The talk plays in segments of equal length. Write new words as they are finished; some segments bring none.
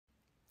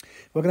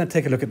We're going to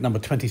take a look at number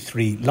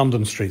 23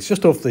 London Street. It's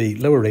just off the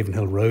Lower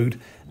Ravenhill Road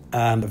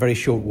and a very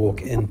short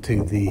walk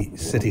into the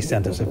city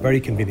centre, so very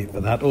convenient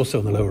for that. Also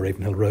on the Lower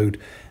Ravenhill Road,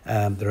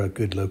 there are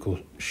good local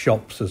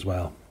shops as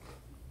well.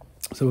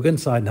 So we'll go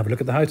inside and have a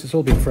look at the house. It's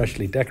all been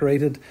freshly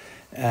decorated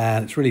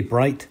and it's really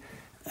bright.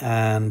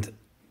 And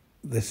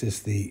this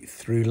is the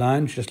through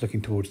lounge, just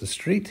looking towards the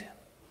street.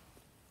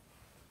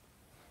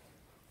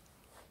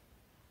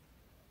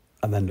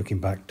 And then looking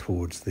back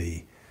towards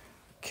the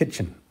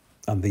kitchen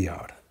and the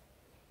yard.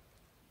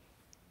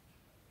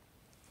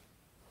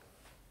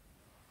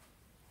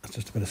 That's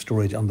just a bit of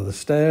storage under the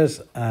stairs.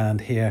 And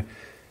here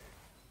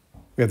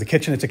we have the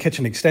kitchen. It's a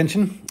kitchen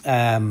extension,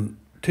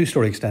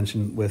 two-storey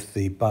extension with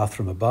the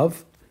bathroom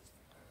above.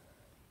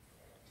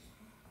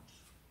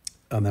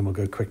 And then we'll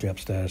go quickly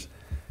upstairs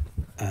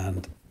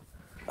and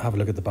have a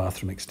look at the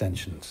bathroom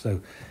extension.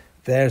 So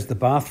there's the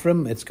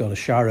bathroom. It's got a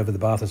shower over the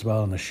bath as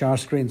well and a shower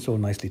screen. It's all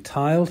nicely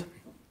tiled.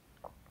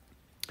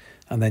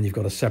 And then you've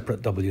got a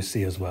separate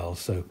WC as well.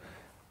 So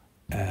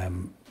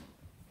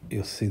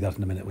you'll see that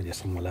in a minute when you're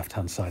on the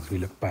left-hand side as we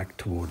look back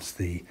towards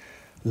the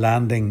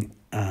landing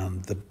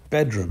and the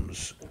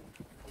bedrooms.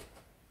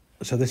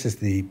 So this is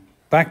the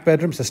back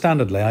bedroom. It's a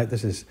standard layout.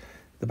 This is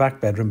the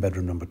back bedroom,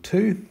 bedroom number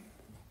 2.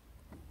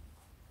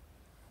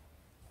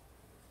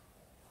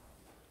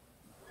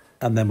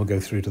 And then we'll go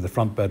through to the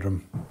front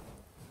bedroom.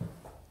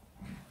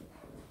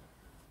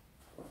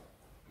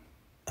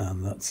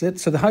 And that's it.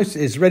 So the house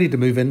is ready to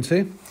move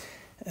into.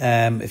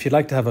 If you'd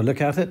like to have a look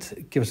at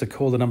it, give us a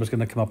call. The number's going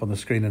to come up on the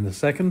screen in a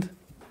second.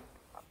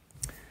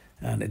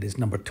 And it is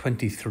number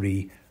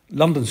 23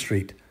 London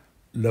Street,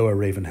 Lower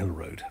Ravenhill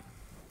Road.